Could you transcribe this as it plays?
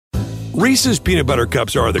Reese's Peanut Butter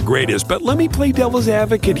Cups are the greatest, but let me play devil's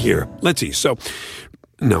advocate here. Let's see. So,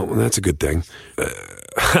 no, that's a good thing.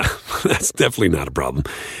 That's definitely not a problem.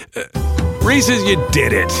 Reese's, you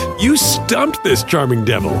did it. You stumped this charming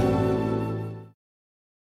devil.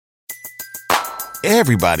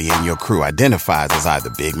 Everybody in your crew identifies as either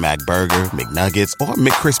Big Mac Burger, McNuggets, or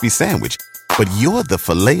McCrispy Sandwich. But you're the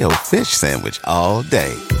Filet-O-Fish Sandwich all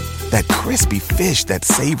day. That crispy fish, that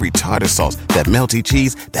savory tartar sauce, that melty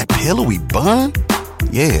cheese, that pillowy bun.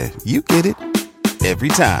 Yeah, you get it. Every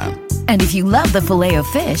time. And if you love the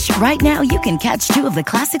Filet-O-Fish, right now you can catch two of the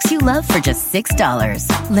classics you love for just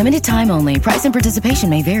 $6. Limited time only. Price and participation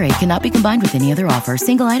may vary. Cannot be combined with any other offer.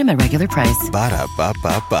 Single item at regular price.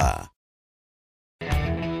 Ba-da-ba-ba-ba.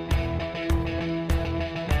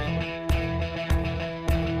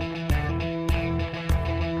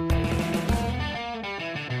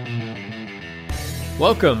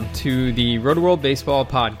 Welcome to the Roto-World Baseball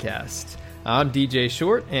Podcast. I'm DJ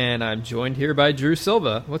Short, and I'm joined here by Drew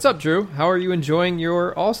Silva. What's up, Drew? How are you enjoying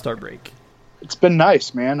your All-Star break? It's been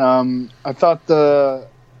nice, man. I thought the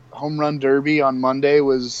home run derby on Monday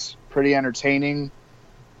was pretty entertaining.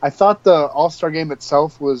 I thought the All-Star game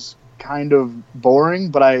itself was kind of boring,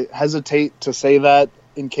 but I hesitate to say that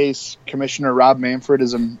in case Commissioner Rob Manfred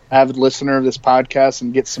is an avid listener of this podcast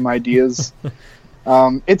and gets some ideas.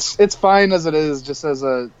 It's fine as it is, just as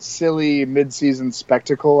a silly mid-season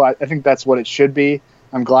spectacle. I think that's what it should be.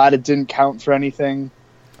 I'm glad it didn't count for anything.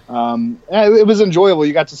 It was enjoyable.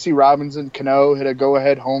 You got to see Robinson Cano hit a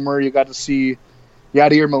go-ahead homer. You got to see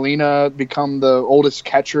Yadier Molina become the oldest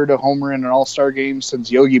catcher to homer in an All-Star game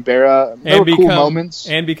since Yogi Berra. There were cool moments.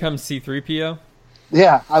 And become C-3PO.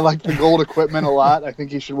 Yeah, I like the gold equipment a lot. I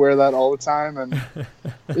think he should wear that all the time. And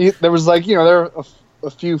there was there were a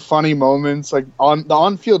few funny moments, like on the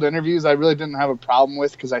on-field interviews. I really didn't have a problem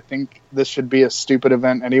with because I think this should be a stupid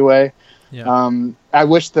event anyway. Yeah. I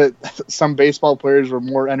wish that some baseball players were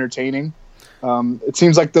more entertaining. It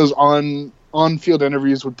seems like those on-field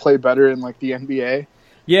interviews would play better in like the NBA.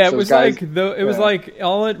 Yeah, it was like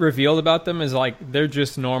all it revealed about them is like they're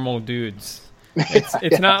just normal dudes.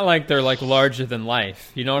 It's not like they're like larger than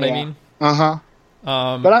life. You know what I mean?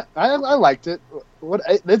 But I liked it.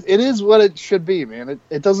 It is what it should be, man.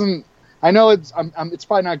 It doesn't. I know it's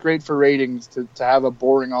probably not great for ratings to have a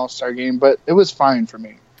boring All-Star game, but it was fine for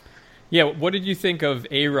me. Yeah, what did you think of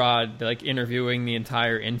A-Rod like interviewing the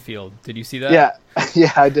entire infield? Did you see that?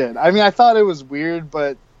 Yeah, I did. I mean, I thought it was weird,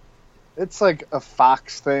 but it's like a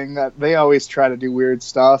Fox thing that they always try to do weird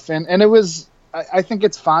stuff, and it was. I think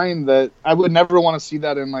it's fine that I would never want to see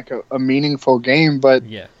that in like a meaningful game, but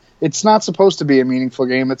yeah. It's not supposed to be a meaningful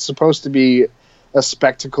game. It's supposed to be a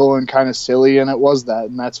spectacle and kind of silly, and it was that,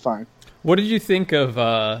 and that's fine. What did you think of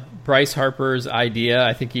Bryce Harper's idea?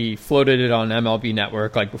 I think he floated it on MLB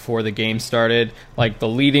Network like before the game started. Like the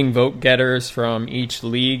leading vote getters from each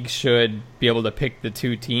league should be able to pick the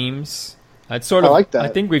two teams. It's sort of. I like that. I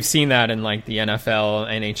think we've seen that in like the NFL,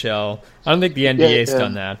 NHL. I don't think the NBA's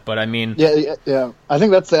done that, but I mean. Yeah. I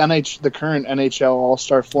think that's the current NHL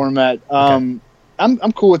All-Star format. Okay.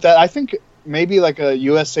 I'm cool with that. I think maybe like a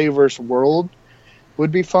USA versus World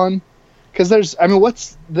would be fun because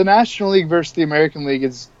what's the National League versus the American League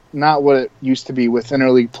is not what it used to be with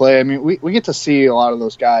interleague play. I mean, we get to see a lot of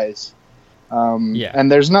those guys,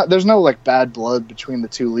 and there's no like bad blood between the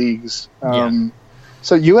two leagues.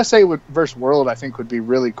 So USA versus World, I think, would be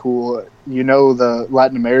really cool. The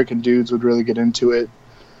Latin American dudes would really get into it.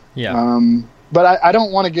 Yeah. But I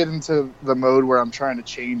don't want to get into the mode where I'm trying to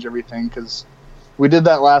change everything because we did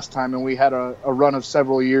that last time, and we had a run of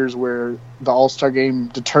several years where the All-Star game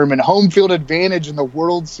determined home field advantage in the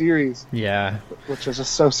World Series. Yeah. Which is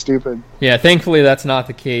just so stupid. Yeah, thankfully that's not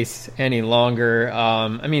the case any longer.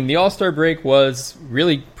 The All-Star break was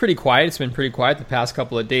really pretty quiet. It's been pretty quiet the past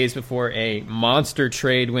couple of days before a monster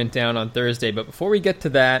trade went down on Thursday. But before we get to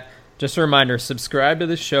that, just a reminder, subscribe to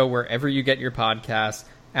the show wherever you get your podcasts,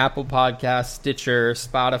 Apple Podcasts, Stitcher,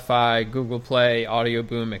 Spotify, Google Play, Audio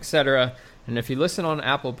Boom, etc. And if you listen on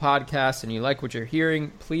Apple Podcasts and you like what you're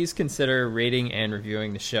hearing, please consider rating and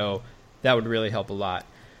reviewing the show. That would really help a lot.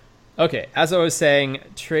 Okay, as I was saying,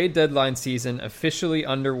 trade deadline season officially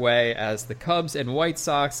underway as the Cubs and White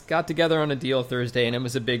Sox got together on a deal Thursday, and it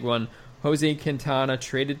was a big one. Jose Quintana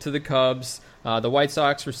traded to the Cubs. The White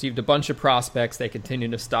Sox received a bunch of prospects. They continue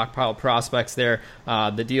to stockpile prospects there.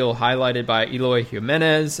 The deal highlighted by Eloy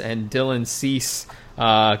Jimenez and Dylan Cease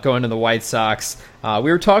going to the White Sox.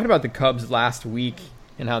 We were talking about the Cubs last week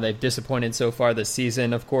and how they've disappointed so far this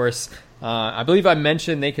season. Of course, I believe I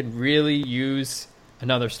mentioned they could really use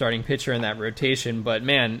another starting pitcher in that rotation. But,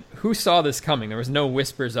 man, who saw this coming? There was no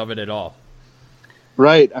whispers of it at all.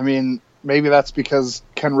 Right. I mean, maybe that's because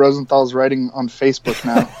Ken Rosenthal's writing on Facebook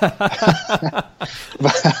now.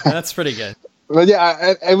 That's pretty good. But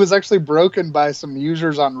yeah, it was actually broken by some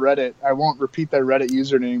users on Reddit. I won't repeat their Reddit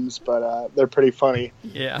usernames, but they're pretty funny.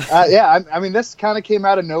 Yeah. I mean, this kind of came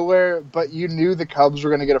out of nowhere, but you knew the Cubs were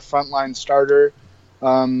going to get a frontline starter.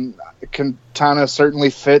 Quintana certainly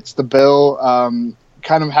fits the bill.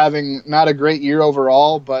 Kind of having not a great year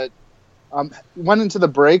overall, but went into the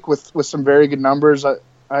break with some very good numbers. I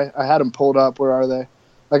had them pulled up. Where are they?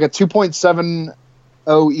 Like a 2.70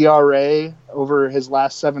 ERA over his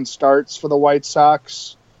last 7 starts for the White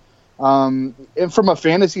Sox. And from a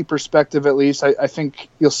fantasy perspective, at least, I think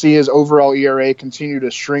you'll see his overall ERA continue to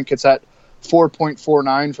shrink. It's at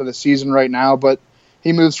 4.49 for the season right now, but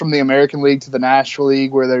he moves from the American League to the National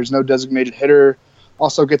League where there's no designated hitter.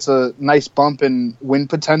 Also gets a nice bump in win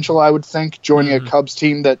potential, I would think, joining a Cubs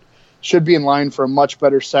team that should be in line for a much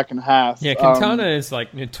better second half. Yeah, Quintana is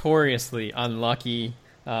like notoriously unlucky.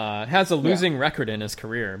 Has a losing record in his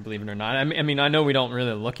career, believe it or not. I mean, I know we don't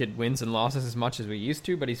really look at wins and losses as much as we used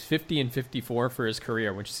to, but he's 50-54 for his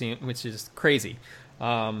career, which is crazy.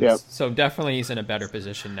 So definitely he's in a better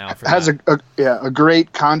position now. Has a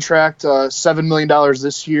great contract, $7 million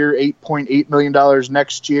this year, $8.8 million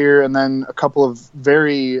next year, and then a couple of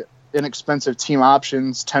very inexpensive team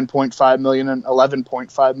options, $10.5 million and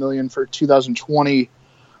 $11.5 million for 2020.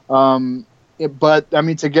 But I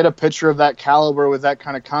mean, to get a pitcher of that caliber with that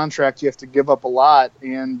kind of contract, you have to give up a lot.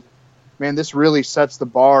 And man, this really sets the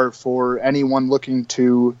bar for anyone looking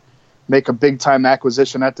to make a big time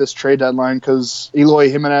acquisition at this trade deadline, because Eloy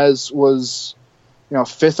Jimenez was,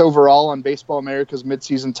 5th overall on Baseball America's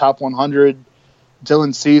midseason top 100.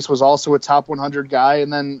 Dylan Cease was also a top 100 guy.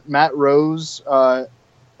 And then Matt Rose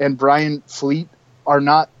and Brian Fleet are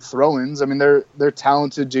not throw-ins. I mean, they're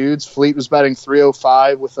talented dudes. Fleet was batting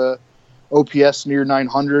 .305 with a OPS near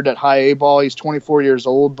 900 at high A ball. He's 24 years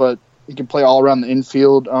old, but he can play all around the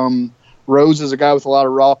infield. Rose is a guy with a lot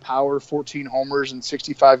of raw power, 14 homers in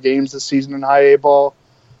 65 games this season in high A ball.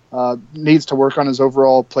 Needs to work on his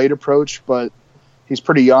overall plate approach, but he's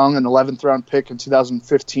pretty young, an 11th round pick in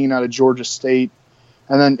 2015 out of Georgia State.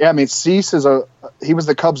 And then, Cease he was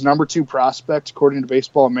the Cubs' number 2 prospect according to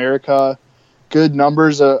Baseball America. Good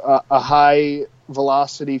numbers, a high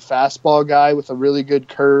velocity fastball guy with a really good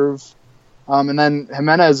curve. And then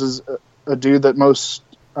Jimenez is a dude that most,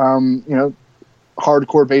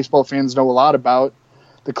 hardcore baseball fans know a lot about.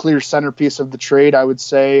 The clear centerpiece of the trade, I would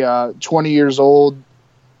say. 20 years old,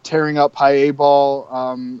 tearing up high A ball.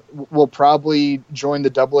 Will probably join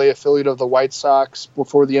the AA affiliate of the White Sox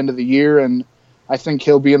before the end of the year, and I think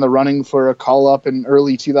he'll be in the running for a call-up in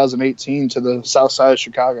early 2018 to the south side of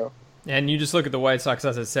Chicago. And you just look at the White Sox,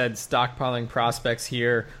 as I said, stockpiling prospects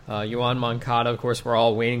here. Yoan Moncada, of course, we're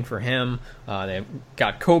all waiting for him. They've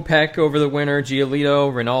got Kopech over the winter,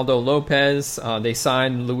 Giolito, Ronaldo Lopez. They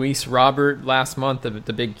signed Luis Robert last month,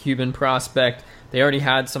 the big Cuban prospect. They already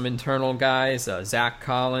had some internal guys, Zach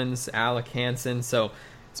Collins, Alec Hansen. So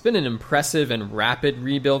it's been an impressive and rapid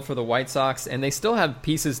rebuild for the White Sox, and they still have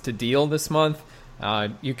pieces to deal this month.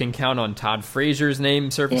 You can count on Todd Frazier's name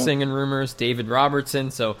surfacing in rumors, David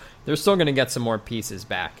Robertson, so they're still going to get some more pieces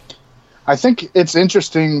back. I think it's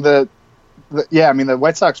interesting that, the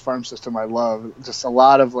White Sox farm system I love. Just a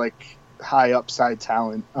lot of, high upside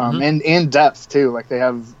talent and depth, too. Like, they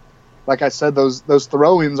have, like I said, those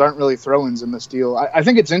throw-ins aren't really throw-ins in this deal. I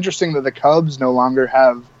think it's interesting that the Cubs no longer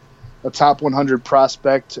have a top 100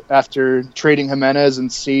 prospect after trading Jimenez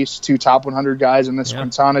and Cease, 2 top 100 guys in this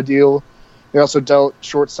Quintana deal. They also dealt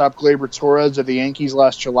shortstop Gleyber Torres of the Yankees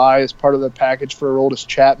last July as part of the package for Aroldis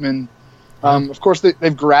Chapman. Of course,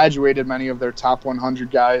 they've graduated many of their top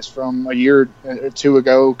 100 guys from a year or 2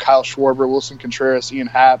 ago, Kyle Schwarber, Wilson Contreras, Ian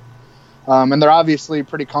Happ. And they're obviously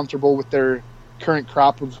pretty comfortable with their current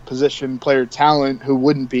crop of position player talent, who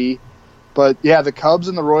wouldn't be. But, the Cubs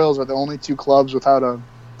and the Royals are the only 2 clubs without a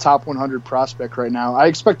top 100 prospect right now. I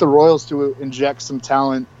expect the Royals to inject some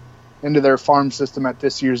talent into their farm system at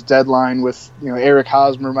this year's deadline with, Eric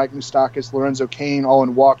Hosmer, Mike Moustakas, Lorenzo Cain, all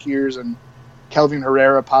in walk years, and Kelvin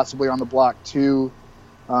Herrera possibly on the block too.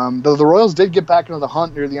 Though the Royals did get back into the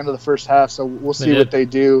hunt near the end of the first half, so we'll see what they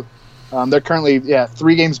do. They're currently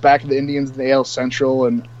 3 games back of the Indians in the AL Central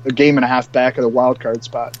and a game and a half back of the wild card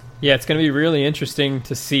spot. Yeah, it's going to be really interesting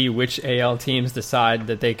to see which AL teams decide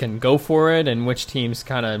that they can go for it and which teams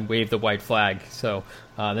kind of wave the white flag. So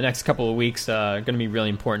the next couple of weeks are going to be really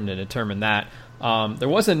important to determine that. There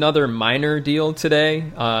was another minor deal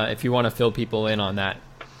today, if you want to fill people in on that.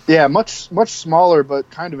 Yeah, much smaller,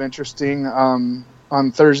 but kind of interesting.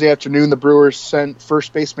 On Thursday afternoon, the Brewers sent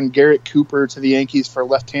first baseman Garrett Cooper to the Yankees for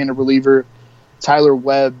left-handed reliever Tyler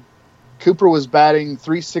Webb. Cooper was batting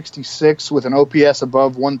 .366 with an OPS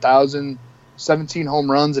above 1,000, 17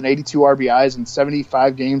 home runs and 82 RBIs in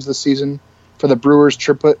 75 games this season for the Brewers'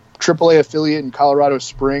 AAA affiliate in Colorado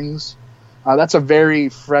Springs. That's a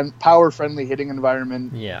very power-friendly hitting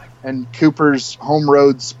environment. Yeah. And Cooper's home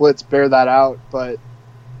road splits bear that out. But,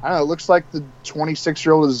 I don't know, it looks like the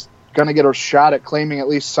 26-year-old is going to get a shot at claiming at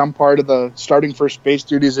least some part of the starting first base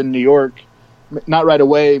duties in New York. Not right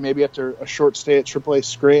away, maybe after a short stay at AAA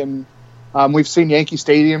Scranton. We've seen Yankee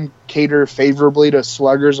Stadium cater favorably to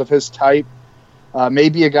sluggers of his type.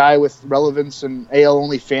 Maybe a guy with relevance in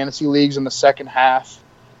AL-only fantasy leagues in the second half.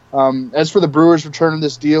 As for the Brewers' return of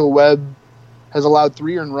this deal, Webb has allowed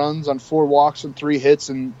 3 earned runs on 4 walks and 3 hits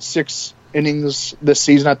in 6 innings this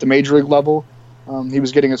season at the major league level. He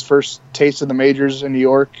was getting his first taste of the majors in New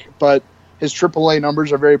York, but his AAA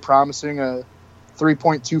numbers are very promising. A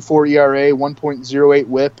 3.24 ERA, 1.08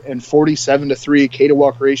 WHIP, and 47-3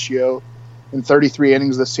 K-to-walk ratio in 33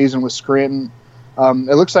 innings this season with Scranton.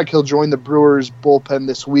 It looks like he'll join the Brewers bullpen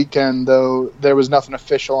this weekend, though there was nothing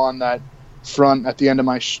official on that front at the end of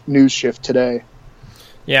my news shift today.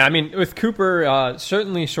 Yeah, I mean, with Cooper,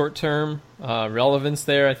 certainly short-term relevance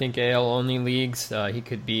there. I think AL-only leagues, he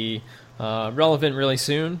could be relevant really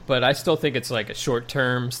soon, but I still think it's like a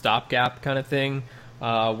short-term stopgap kind of thing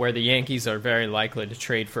where the Yankees are very likely to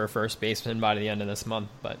trade for a first baseman by the end of this month.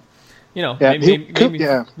 But, you know,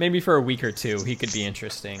 maybe for a week or two he could be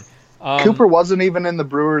interesting. Cooper wasn't even in the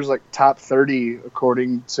Brewers' top 30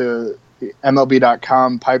 according to the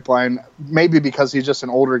MLB.com pipeline. Maybe because he's just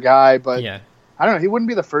an older guy, but yeah. I don't know. He wouldn't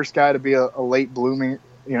be the first guy to be a late blooming,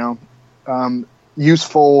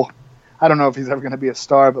 useful. I don't know if he's ever going to be a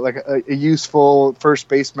star, but like a useful first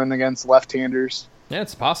baseman against left-handers. Yeah,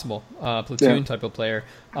 it's possible. Platoon type of player.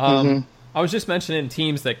 I was just mentioning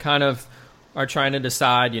teams that kind of are trying to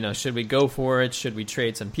decide, should we go for it? Should we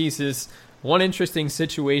trade some pieces? One interesting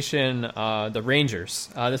situation, the Rangers.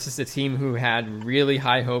 This is the team who had really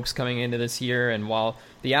high hopes coming into this year, and while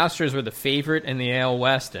the Astros were the favorite in the AL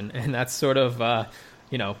West, and that's sort of,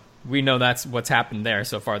 we know that's what's happened there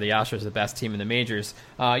so far. The Astros are the best team in the majors.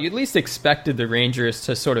 You at least expected the Rangers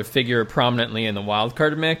to sort of figure prominently in the wild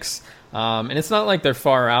card mix. And it's not like they're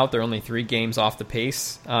far out. They're only 3 games off the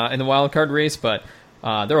pace in the wild card race, but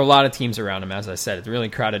there are a lot of teams around them, as I said. It's a really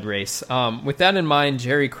crowded race. With that in mind,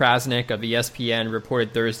 Jerry Krasnick of ESPN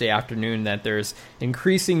reported Thursday afternoon that there's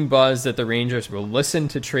increasing buzz that the Rangers will listen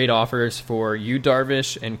to trade offers for Yu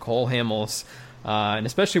Darvish and Cole Hamels, and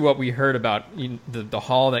especially what we heard about the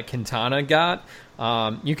haul that Quintana got.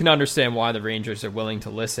 You can understand why the Rangers are willing to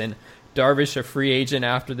listen. Darvish, a free agent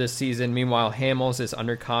after this season. Meanwhile, Hamels is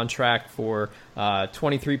under contract for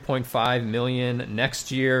 $23.5 million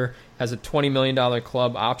next year. Has a $20 million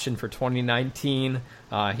club option for 2019.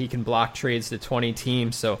 He can block trades to 20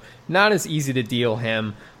 teams, so not as easy to deal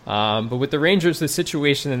him. But with the Rangers, the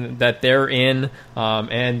situation that they're in,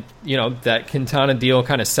 and that Quintana deal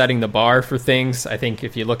kind of setting the bar for things. I think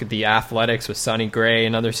if you look at the Athletics with Sonny Gray,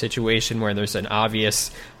 another situation where there's an obvious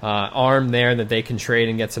arm there that they can trade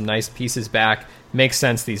and get some nice pieces back, makes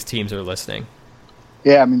sense. These teams are listening.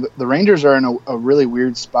 Yeah, I mean the Rangers are in a really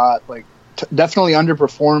weird spot. Definitely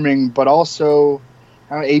underperforming, but also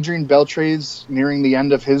Adrian Beltre's nearing the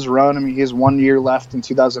end of his run. I mean, he has 1 year left in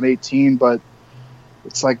 2018, but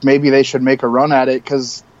it's like maybe they should make a run at it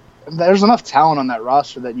because there's enough talent on that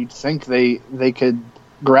roster that you'd think they could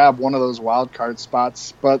grab one of those wild card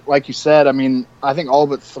spots. But like you said, I mean, I think all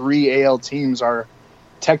but 3 AL teams are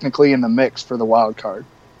technically in the mix for the wild card.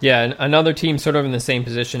 Yeah, and another team sort of in the same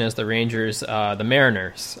position as the Rangers, the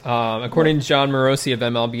Mariners. According to John Morosi of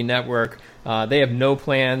MLB Network, they have no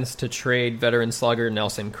plans to trade veteran slugger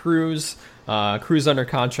Nelson Cruz. Cruz under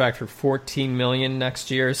contract for $14 million next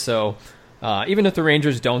year, so even if the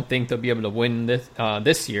Rangers don't think they'll be able to win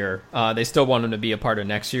this year, they still want him to be a part of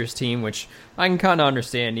next year's team, which I can kind of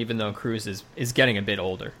understand, even though Cruz is getting a bit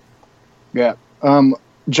older. Yeah.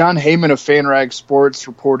 John Heyman of FanRag Sports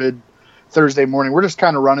reported Thursday morning. We're just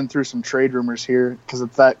kind of running through some trade rumors here because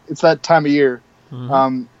it's that time of year.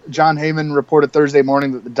 Mm-hmm. John Heyman reported Thursday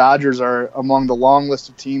morning that the Dodgers are among the long list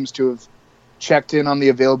of teams to have checked in on the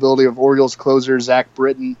availability of Orioles closer Zach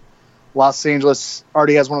Britton. Los Angeles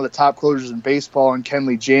already has one of the top closers in baseball in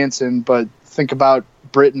Kenley Jansen, but think about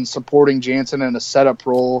Britton supporting Jansen in a setup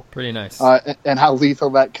role. Pretty nice. And how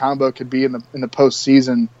lethal that combo could be in the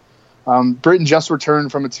postseason. Britton just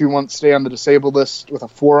returned from a 2-month stay on the disabled list with a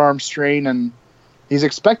forearm strain, and he's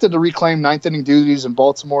expected to reclaim ninth-inning duties in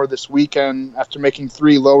Baltimore this weekend after making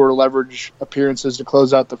 3 lower leverage appearances to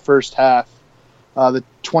close out the first half. The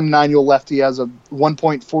 29-year-old lefty has a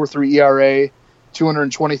 1.43 ERA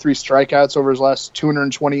 223 strikeouts over his last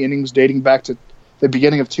 220 innings dating back to the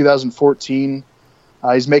beginning of 2014.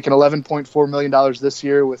 He's making $11.4 million this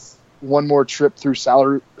year with one more trip through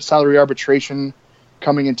salary arbitration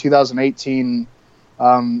coming in 2018. I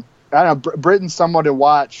don't know, Britton's someone to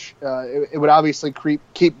watch. It would obviously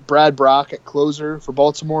keep Brad Brock at closer for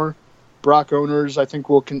Baltimore. Brock owners, I think,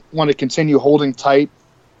 will want to continue holding tight,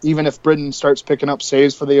 even if Britton starts picking up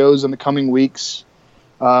saves for the O's in the coming weeks.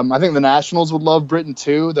 I think the Nationals would love Britton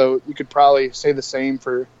too, though you could probably say the same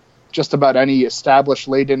for just about any established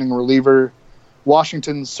late-inning reliever.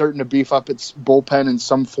 Washington's certain to beef up its bullpen in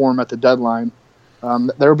some form at the deadline.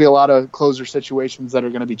 There will be a lot of closer situations that are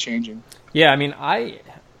going to be changing. Yeah, I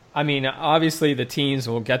mean, obviously the teams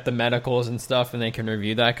will get the medicals and stuff, and they can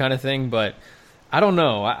review that kind of thing. But I don't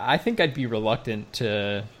know. I think I'd be reluctant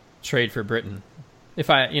to trade for Britton. If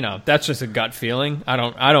that's just a gut feeling. I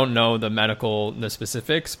don't know the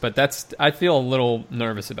specifics, but I feel a little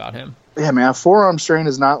nervous about him. Yeah, man, a forearm strain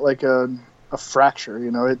is not like a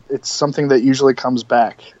fracture. It's something that usually comes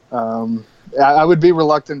back. I would be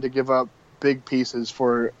reluctant to give up big pieces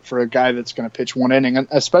for a guy that's going to pitch one inning, and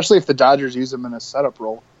especially if the Dodgers use him in a setup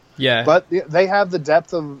role. Yeah, but they have the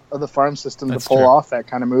depth of the farm system That's to pull true. off that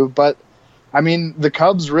kind of move. But I mean, the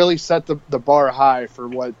Cubs really set the bar high for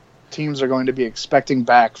what teams are going to be expecting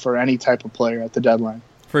back for any type of player at the deadline.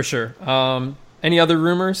 For sure. Any other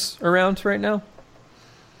rumors around right now?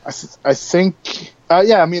 I think,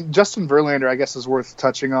 I mean, Justin Verlander, I guess, is worth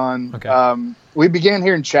touching on. Okay. We began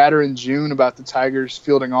hearing chatter in June about the Tigers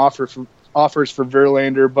fielding offers for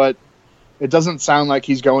Verlander, but it doesn't sound like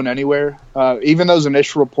he's going anywhere. Even those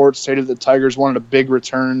initial reports stated the Tigers wanted a big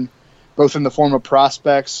return, both in the form of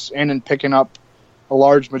prospects and in picking up a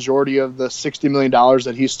large majority of the $60 million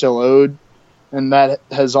that he's still owed. And that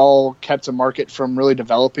has all kept the market from really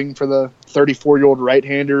developing for the 34-year-old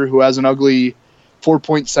right-hander who has an ugly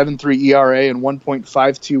 4.73 ERA and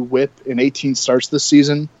 1.52 whip in 18 starts this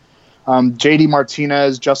season. JD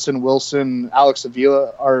Martinez, Justin Wilson, Alex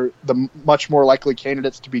Avila are the much more likely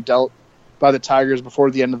candidates to be dealt by the Tigers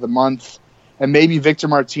before the end of the month. And maybe Victor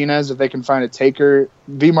Martinez, if they can find a taker.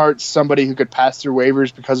 V-Mart's somebody who could pass through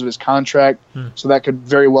waivers because of his contract, so that could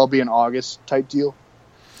very well be an August type deal.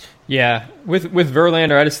 Yeah, with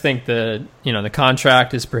Verlander, I just think the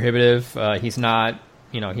contract is prohibitive. He's not,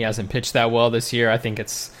 he hasn't pitched that well this year. I think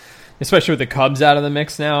it's, especially with the Cubs out of the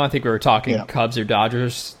mix now. I think we were talking Cubs or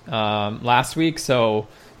Dodgers last week. So,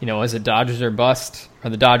 is it Dodgers or bust?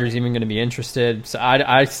 Are the Dodgers even going to be interested? So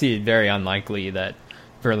I see it very unlikely that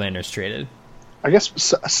Verlander's traded. I guess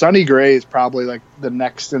Sonny Gray is probably like the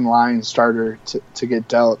next in line starter to get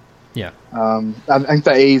dealt. Yeah. I think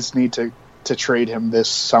the A's need to trade him this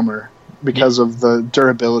summer because of the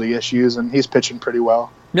durability issues, and he's pitching pretty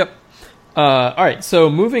well. Yep. All right, so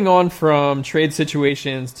moving on from trade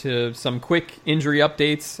situations to some quick injury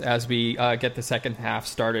updates as we get the second half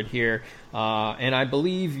started here. And I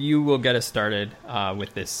believe you will get us started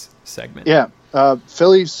with this segment. Yeah.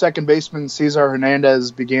 Phillies second baseman Cesar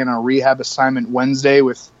Hernandez began a rehab assignment Wednesday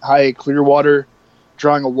with High Clearwater,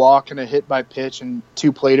 drawing a walk and a hit by pitch in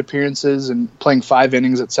 2 plate appearances and playing 5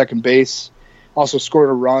 innings at second base. Also scored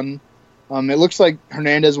a run. It looks like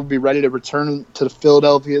Hernandez will be ready to return to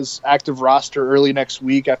Philadelphia's active roster early next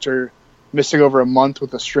week after missing over a month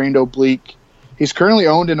with a strained oblique. He's currently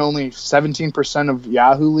owned in only 17% of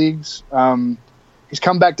Yahoo leagues. He's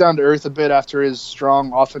come back down to earth a bit after his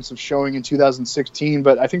strong offensive showing in 2016,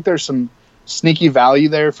 but I think there's some sneaky value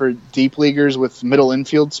there for deep leaguers with middle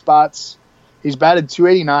infield spots. He's batted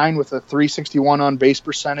 .289 with a .361 on base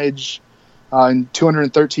percentage in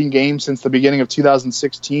 213 games since the beginning of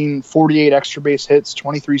 2016, 48 extra base hits,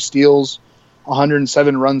 23 steals,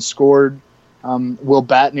 107 runs scored. Will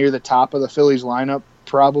bat near the top of the Phillies lineup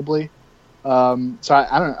probably. So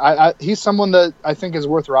I don't know. He's someone that I think is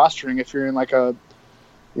worth rostering if you're in like a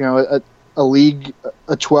league,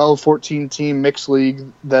 a 12-14 team mixed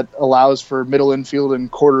league that allows for middle infield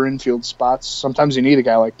and quarter infield spots. Sometimes you need a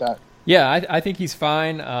guy like that. Yeah, I think he's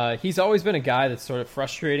fine. He's always been a guy that's sort of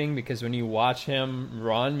frustrating because when you watch him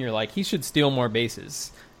run, you're like, he should steal more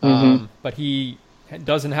bases. But he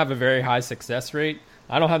doesn't have a very high success rate.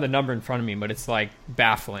 I don't have the number in front of me, but it's like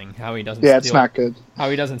baffling how he doesn't. Yeah, it's not good. How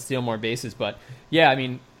he doesn't steal more bases. But yeah, I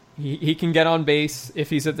mean, he can get on base if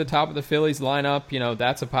he's at the top of the Phillies lineup.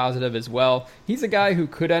 That's a positive as well. He's a guy who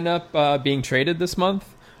could end up being traded this month.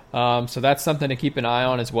 So that's something to keep an eye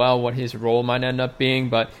on as well, what his role might end up being.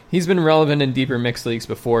 But he's been relevant in deeper mixed leagues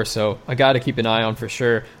before, so a guy to keep an eye on for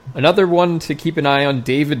sure. Another one to keep an eye on,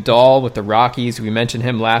 David Dahl with the Rockies. We mentioned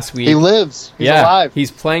him last week. He lives. He's alive.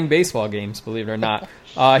 He's playing baseball games, believe it or not.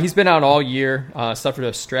 He's been out all year, suffered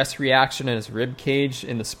a stress reaction in his rib cage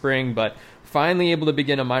in the spring, but finally able to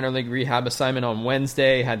begin a minor league rehab assignment on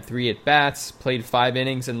Wednesday, had 3 at-bats, played 5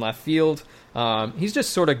 innings in left field. He's just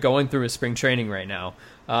sort of going through his spring training right now.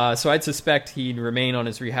 So I'd suspect he'd remain on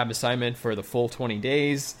his rehab assignment for the full 20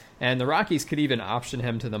 days, and the Rockies could even option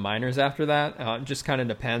him to the minors after that. It just kind of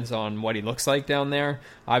depends on what he looks like down there.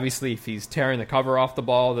 Obviously, if he's tearing the cover off the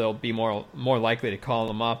ball, they'll be more likely to call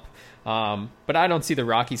him up. But I don't see the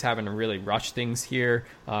Rockies having to really rush things here.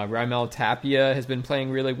 Raimel Tapia has been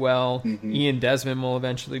playing really well. Mm-hmm. Ian Desmond will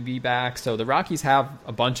eventually be back. So the Rockies have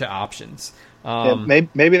a bunch of options.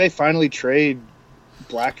 Maybe they finally trade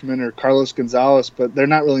Blackmon or Carlos Gonzalez, but they're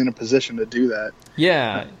not really in a position to do that.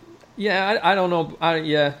 Yeah, I don't know.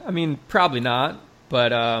 I mean, probably not.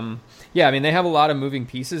 But, I mean, they have a lot of moving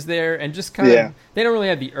pieces there, and just kind of, they don't really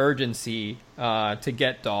have the urgency to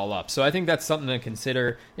get Dahl up. So I think that's something to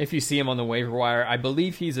consider if you see him on the waiver wire. I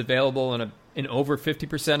believe he's available in over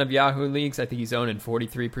 50% of Yahoo leagues. I think he's owned in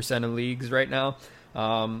 43% of leagues right now.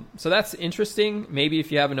 So that's interesting. Maybe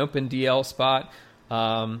if you have an open DL spot,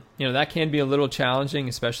 that can be a little challenging,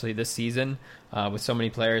 especially this season with so many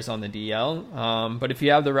players on the DL. But if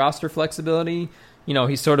you have the roster flexibility,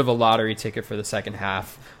 he's sort of a lottery ticket for the second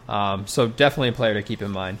half. So definitely a player to keep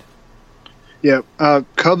in mind. Yeah,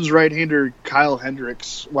 Cubs right-hander Kyle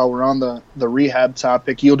Hendricks, while we're on the rehab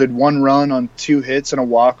topic, yielded 1 run on 2 hits and a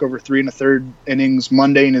walk over 3 1/3 innings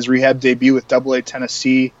Monday in his rehab debut with AA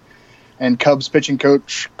Tennessee. And Cubs pitching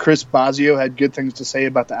coach Chris Bosio had good things to say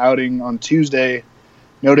about the outing on Tuesday,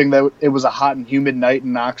 noting that it was a hot and humid night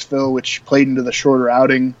in Knoxville, which played into the shorter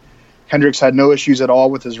outing. Hendricks had no issues at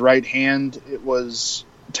all with his right hand. It was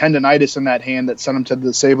tendonitis in that hand that sent him to the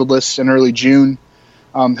disabled list in early June.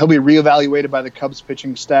 He'll be reevaluated by the Cubs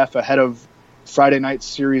pitching staff ahead of Friday night's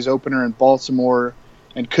series opener in Baltimore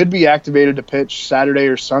and could be activated to pitch Saturday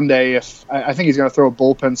or Sunday. I think he's going to throw a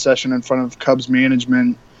bullpen session in front of Cubs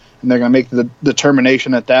management, and they're going to make the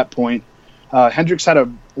determination at that point. Hendricks had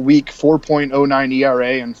a weak 4.09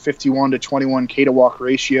 ERA and 51 to 21 K to walk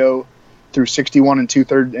ratio through 61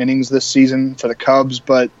 2/3 innings this season for the Cubs,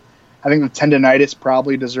 but I think the tendonitis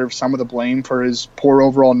probably deserves some of the blame for his poor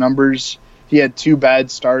overall numbers. He had 2 bad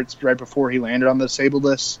starts right before he landed on the disabled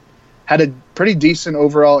list. Had a pretty decent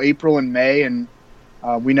overall April and May, and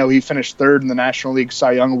we know he finished 3rd in the National League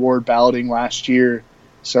Cy Young Award balloting last year.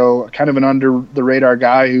 So kind of an under-the-radar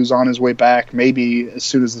guy who's on his way back maybe as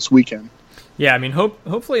soon as this weekend. Yeah, I mean,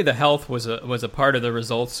 hopefully the health was a part of the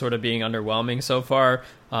results sort of being underwhelming so far.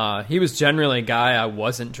 He was generally a guy I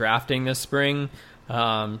wasn't drafting this spring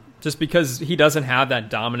just because he doesn't have that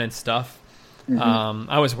dominant stuff. Mm-hmm.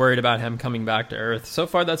 I was worried about him coming back to earth. So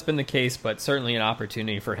far that's been the case, but certainly an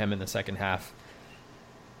opportunity for him in the second half.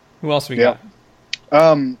 Who else we got?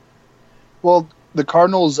 Well, the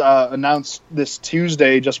Cardinals announced this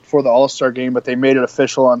Tuesday just before the All-Star game, but they made it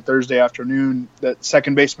official on Thursday afternoon that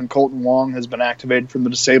second baseman Colton Wong has been activated from the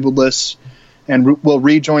disabled list and will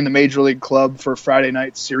rejoin the Major League club for Friday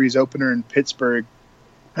night's series opener in Pittsburgh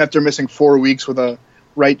after missing 4 weeks with a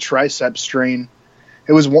right tricep strain.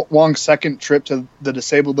 It was Wong's second trip to the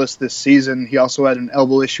disabled list this season. He also had an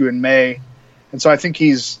elbow issue in May. And so I think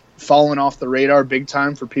he's fallen off the radar big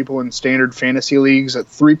time for people in standard fantasy leagues at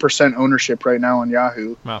 3% ownership right now on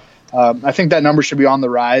Yahoo. Wow. I think that number should be on the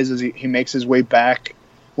rise as he makes his way back.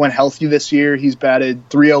 When healthy this year, he's batted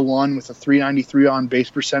 .301 with a .393 on base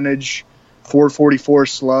percentage, .444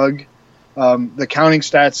 slug. The counting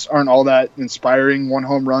stats aren't all that inspiring. 1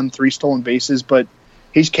 home run, 3 stolen bases, but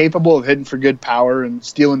he's capable of hitting for good power and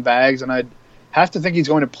stealing bags, and I'd have to think he's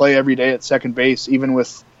going to play every day at second base, even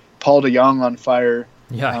with Paul DeJong on fire.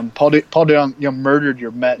 Yeah, Paul DeJong murdered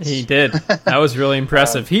your Mets. He did. That was really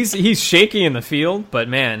impressive. He's shaky in the field, but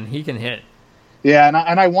man, he can hit. Yeah,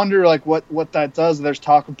 and I wonder what that does. There's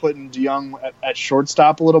talk of putting DeJong at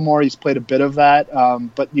shortstop a little more. He's played a bit of that,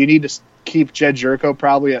 but you need to keep Jed Jerko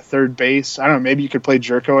probably at third base. I don't know. Maybe you could play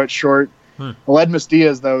Jerko at short. Aledmus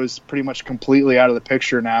Diaz, though, is pretty much completely out of the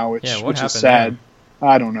picture now, which is sad. There?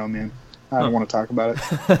 I don't know, man. I don't want to talk about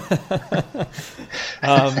it.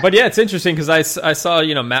 But yeah, it's interesting because I saw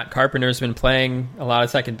Matt Carpenter's been playing a lot of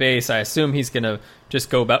second base. I assume he's going to just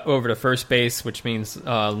go over to first base, which means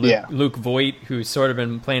Luke Voigt, who's sort of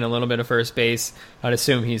been playing a little bit of first base. I'd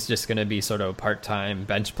assume he's just going to be sort of a part-time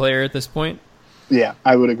bench player at this point. Yeah,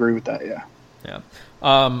 I would agree with that.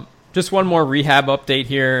 Yeah. Just one more rehab update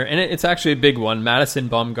here, and it's actually a big one. Madison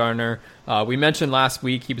Bumgarner We mentioned last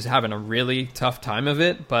week he was having a really tough time of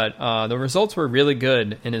it, but the results were really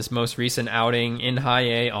good in his most recent outing in High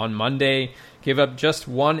A on Monday. Gave up just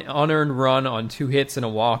 1 unearned run on 2 hits and a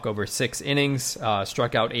walk over 6 innings,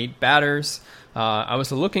 struck out 8 batters. I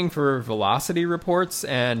was looking for velocity reports,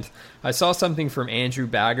 and I saw something from Andrew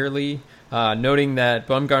Baggerly noting that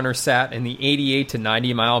Bumgarner sat in the 88 to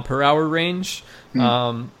 90 mile per hour range.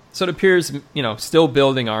 So it appears, still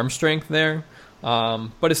building arm strength there.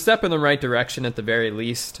 But a step in the right direction at the very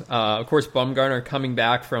least. Of course, Bumgarner, coming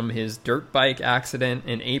back from his dirt bike accident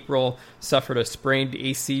in April, suffered a sprained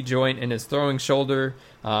AC joint in his throwing shoulder,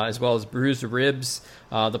 as well as bruised ribs.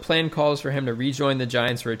 The plan calls for him to rejoin the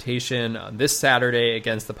Giants' rotation this Saturday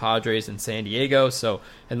against the Padres in San Diego, so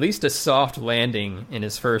at least a soft landing in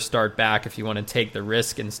his first start back if you want to take the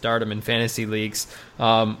risk and start him in fantasy leagues.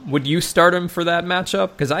 Would you start him for that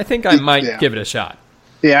matchup? Because I think I might give it a shot.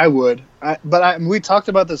 Yeah, I would. We talked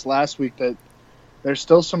about this last week, that there's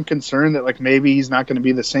still some concern that maybe he's not going to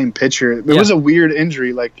be the same pitcher. It was a weird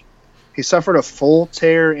injury. He suffered a full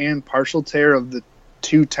tear and partial tear of the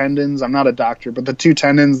 2 tendons. I'm not a doctor, but the 2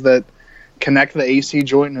 tendons that connect the AC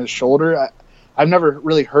joint in his shoulder. I've never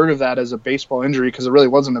really heard of that as a baseball injury because it really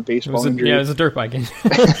wasn't a baseball injury. Yeah, it was a dirt bike injury.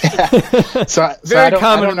 Very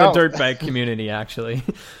common in the dirt bike community, actually.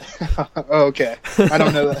 Oh, okay. I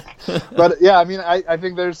don't know that. But, yeah, I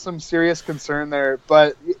think there's some serious concern there.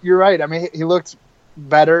 But you're right. He looked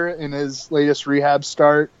better in his latest rehab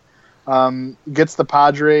start. Gets the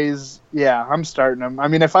Padres. Yeah, I'm starting him.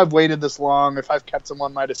 If I've waited this long, if I've kept him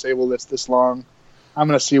on my disabled list this long, I'm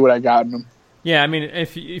going to see what I got in him. Yeah,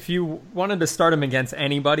 if you wanted to start him against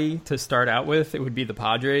anybody to start out with, it would be the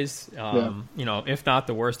Padres. If not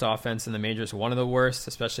the worst offense in the majors, one of the worst,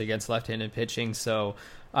 especially against left-handed pitching. So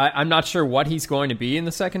I'm not sure what he's going to be in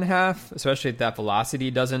the second half, especially if that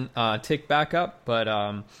velocity doesn't tick back up. But,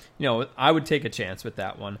 I would take a chance with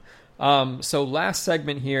that one. So last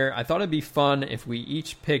segment here, I thought it'd be fun if we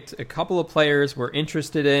each picked a couple of players we're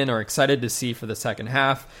interested in or excited to see for the second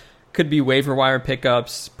half. Could be waiver wire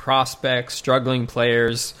pickups, prospects, struggling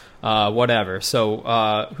players, whatever.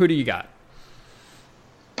 So who do you got?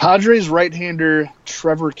 Padres right-hander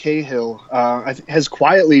Trevor Cahill has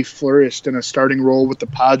quietly flourished in a starting role with the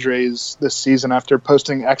Padres this season after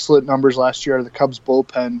posting excellent numbers last year out of the Cubs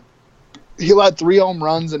bullpen. He let 3 home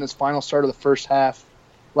runs in his final start of the first half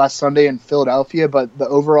last Sunday in Philadelphia, but the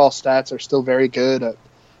overall stats are still very good.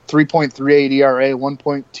 3.38 ERA,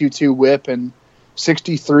 1.22 WHIP, and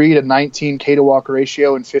 63 to 19 K to walk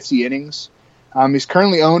ratio in 50 innings. He's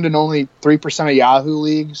currently owned in only 3% of Yahoo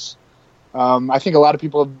leagues. I think a lot of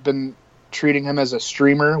people have been treating him as a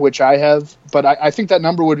streamer, which I have, but I think that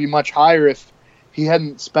number would be much higher if he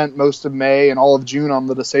hadn't spent most of May and all of June on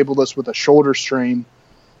the disabled list with a shoulder strain.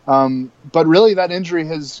 But really that injury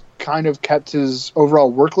has kind of kept his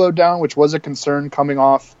overall workload down, which was a concern coming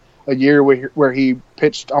off a year where he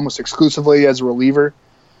pitched almost exclusively as a reliever.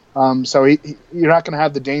 So you're not going to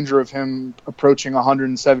have the danger of him approaching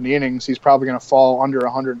 170 innings. He's probably going to fall under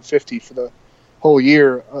 150 for the whole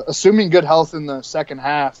year, assuming good health in the second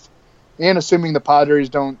half, and assuming the Padres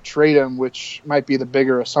don't trade him, which might be the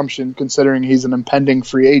bigger assumption considering he's an impending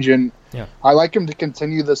free agent. Yeah. I like him to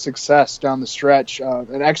continue the success down the stretch.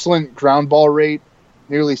 An excellent ground ball rate,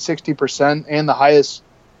 nearly 60%, and the highest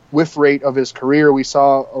whiff rate of his career. We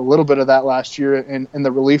saw a little bit of that last year in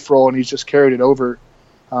the relief role, and he's just carried it over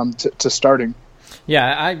to starting.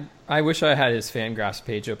 Yeah, I wish I had his Fangraphs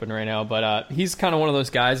page open right now, but he's kind of one of those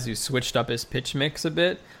guys who switched up his pitch mix a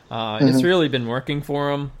bit. It's really been working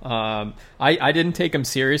for him. I didn't take him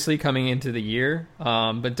seriously coming into the year,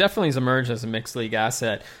 but definitely has emerged as a mixed league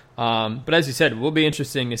asset. But as you said, it will be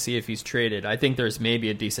interesting to see if he's traded. I think there's maybe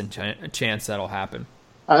a decent chance that'll happen.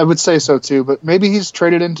 I would say so too, but maybe he's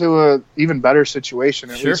traded into a even better situation,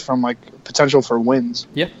 at least from potential for wins.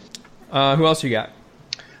 Yeah. Who else you got?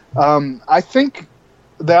 I think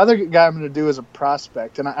the other guy I'm going to do is a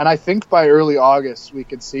prospect, and I think by early August we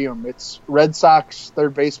could see him. It's Red Sox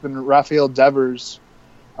third baseman Rafael Devers.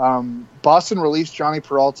 Boston released Johnny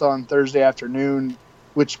Peralta on Thursday afternoon,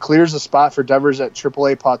 which clears a spot for Devers at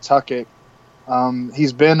AAA Pawtucket.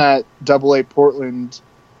 He's been at AA Portland,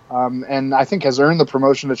 and I think has earned the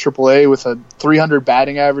promotion to AAA with a 300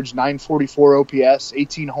 batting average, 944 OPS,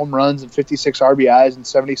 18 home runs, and 56 RBIs in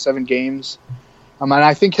 77 games. And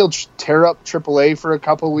I think he'll tear up AAA for a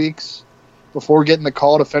couple weeks before getting the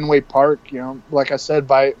call to Fenway Park, like I said,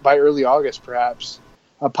 by early August perhaps.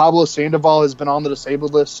 Pablo Sandoval has been on the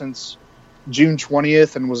disabled list since June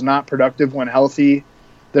 20th and was not productive when healthy.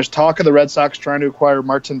 There's talk of the Red Sox trying to acquire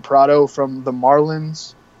Martin Prado from the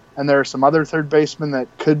Marlins. and there are some other third basemen that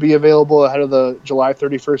could be available ahead of the July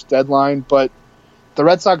 31st deadline. But the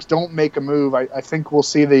Red Sox don't make a move, I think we'll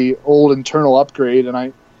see the old internal upgrade, and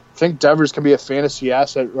I think Devers can be a fantasy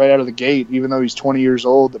asset right out of the gate, even though he's 20 years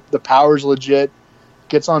old. The power's legit,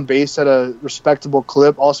 gets on base at a respectable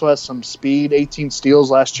clip, also has some speed, 18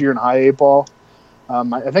 steals last year in high A ball.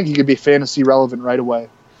 I think he could be fantasy relevant right away.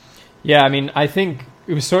 Yeah, I mean, I think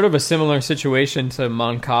it was sort of a similar situation to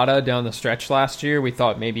Moncada down the stretch last year. We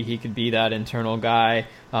thought maybe he could be that internal guy.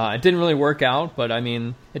 It didn't really work out, but I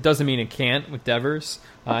mean, it doesn't mean it can't with Devers.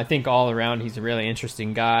 I think all around he's a really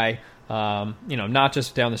interesting guy. Not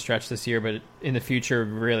just down the stretch this year, but in the future,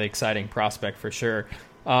 really exciting prospect for sure.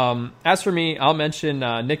 As for me, I'll mention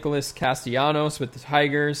Nicholas Castellanos with the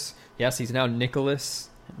Tigers. Yes, he's now Nicholas,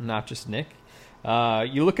 not just Nick.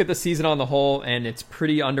 You look at the season on the whole, and it's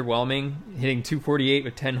pretty underwhelming, hitting .248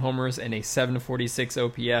 with 10 homers and a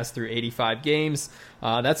 .746 OPS through 85 games.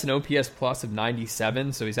 That's an OPS plus of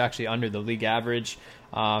 97, so he's actually under the league average,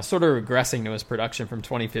 sort of regressing to his production from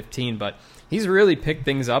 2015, but he's really picked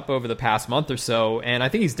things up over the past month or so, and I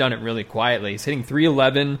think he's done it really quietly. He's hitting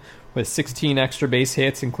 .311 with 16 extra base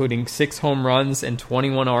hits, including 6 home runs and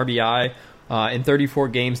 21 RBI. In 34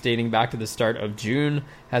 games dating back to the start of June,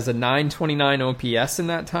 has a .929 OPS in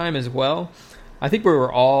that time as well. I think we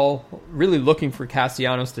were all really looking for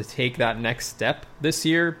Castellanos to take that next step this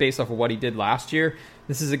year based off of what he did last year.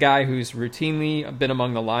 This is a guy who's routinely been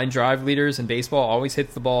among the line drive leaders in baseball, always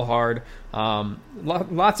hits the ball hard.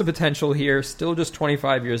 Lots of potential here, still just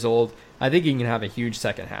 25 years old. I think he can have a huge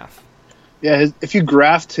second half. Yeah, if you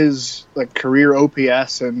graft his career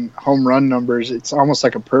OPS and home run numbers, it's almost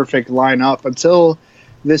like a perfect lineup until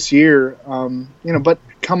this year. But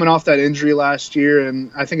coming off that injury last year, and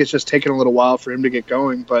I think it's just taken a little while for him to get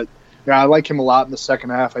going. But yeah, I like him a lot in the second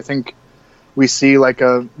half. I think we see like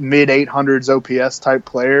a mid 800s OPS type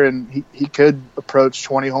player, and he could approach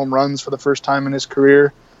 20 home runs for the first time in his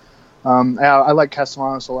career. I like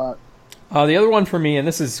Castellanos a lot. The other one for me, and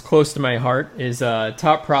this is close to my heart, is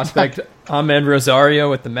top prospect Ahmed Rosario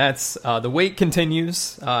with the Mets. The wait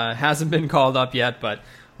continues. Hasn't been called up yet, but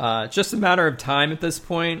just a matter of time at this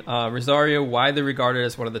point. Rosario, widely regarded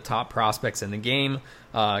as one of the top prospects in the game.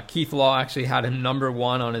 Keith Law actually had him number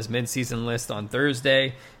 1 on his midseason list on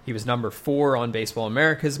Thursday. He was number 4 on Baseball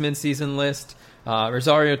America's midseason list.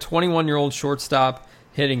 Rosario, 21-year-old shortstop,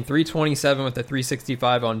 hitting .327 with a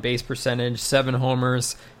 .365 on base percentage, 7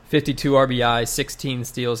 homers, 52 RBI, 16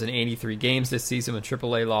 steals in 83 games this season with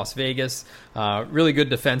AAA Las Vegas. Really good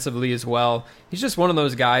defensively as well. He's just one of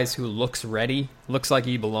those guys who looks ready, looks like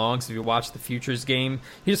he belongs. If you watch the Futures game,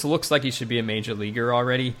 he just looks like he should be a major leaguer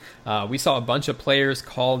already. We saw a bunch of players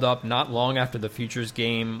called up not long after the Futures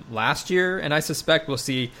game last year, and I suspect we'll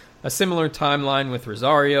see a similar timeline with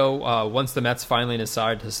Rosario once the Mets finally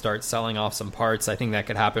decide to start selling off some parts. I think that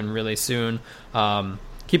could happen really soon.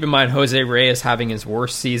 Keep in mind, Jose Reyes having his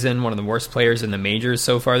worst season, one of the worst players in the majors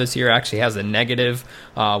so far this year, actually has a negative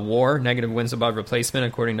WAR, negative wins above replacement,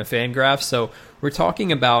 according to Fangraphs. So we're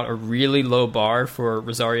talking about a really low bar for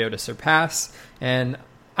Rosario to surpass, and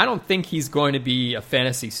I don't think he's going to be a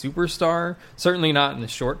fantasy superstar, certainly not in the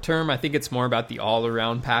short term. I think it's more about the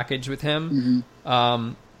all-around package with him.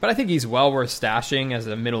 Mm-hmm. But I think he's well worth stashing as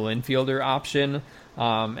a middle infielder option.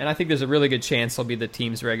 And I think there's a really good chance he'll be the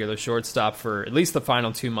team's regular shortstop for at least the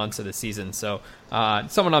final 2 months of the season. So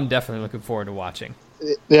someone I'm definitely looking forward to watching.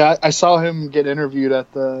 Yeah, I saw him get interviewed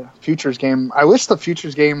at the Futures game. I wish the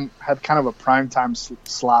Futures game had kind of a primetime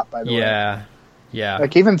slot, by the way. Yeah.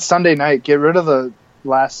 Like even Sunday night, get rid of the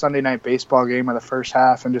last Sunday night baseball game of the first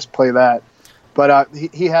half and just play that. But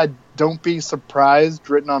he had "Don't be surprised"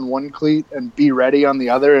 written on one cleat and "Be ready" on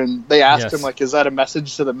the other, and they asked him is that a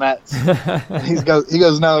message to the Mets? And he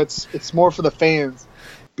goes, no, it's more for the fans.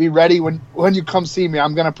 Be ready when you come see me.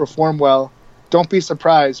 I'm gonna perform well. Don't be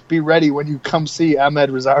surprised. Be ready when you come see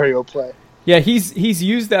Ahmed Rosario play. Yeah, he's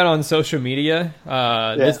used that on social media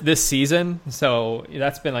this season, so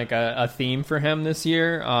that's been like a theme for him this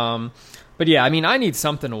year. But yeah, I mean, I need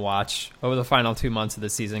something to watch over the final 2 months of the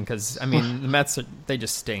season because, I mean, the Mets, they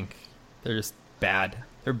just stink. They're just bad.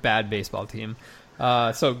 They're a bad baseball team.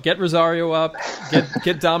 So get Rosario up,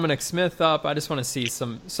 get Dominic Smith up. I just want to see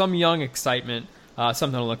some young excitement,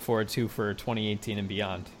 something to look forward to for 2018 and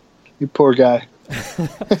beyond. You poor guy.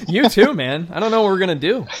 You too, man. I don't know what we're going to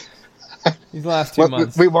do these last 2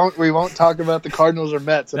 months. We won't talk about the Cardinals or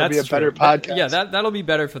Mets. It'll be a better podcast. That'll be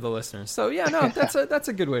better for the listeners. So yeah, no, that's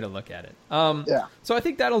a good way to look at it. So I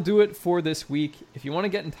think that'll do it for this week. If you want to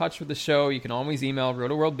get in touch with the show, you can always email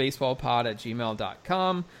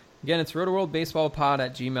rotoworldbaseballpod@gmail.com. Again, it's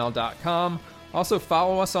rotoworldbaseballpod@gmail.com. Also,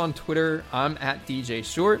 follow us on Twitter. I'm at DJ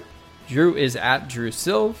Short. Drew is at Drew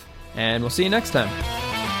Silv. And we'll see you next time.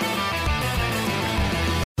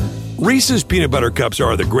 Reese's Peanut Butter Cups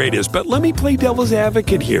are the greatest, but let me play devil's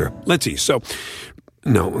advocate here. Let's see. So,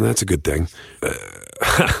 no, that's a good thing.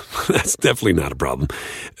 That's definitely not a problem.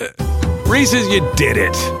 Reese's, you did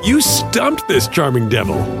it. You stumped this charming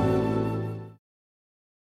devil.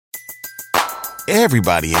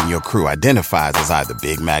 Everybody in your crew identifies as either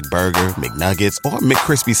Big Mac Burger, McNuggets, or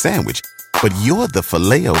McCrispy Sandwich. But you're the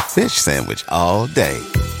Filet-O-Fish Sandwich all day.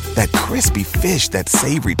 That crispy fish, that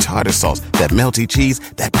savory tartar sauce, that melty cheese,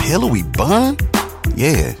 that pillowy bun.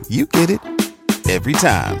 Yeah, you get it. Every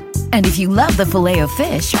time. And if you love the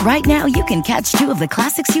Filet-O-Fish, right now you can catch 2 of the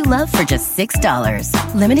classics you love for just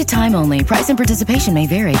 $6. Limited time only. Price and participation may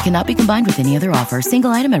vary. Cannot be combined with any other offer.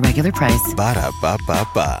 Single item at regular price.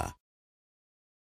 Ba-da-ba-ba-ba.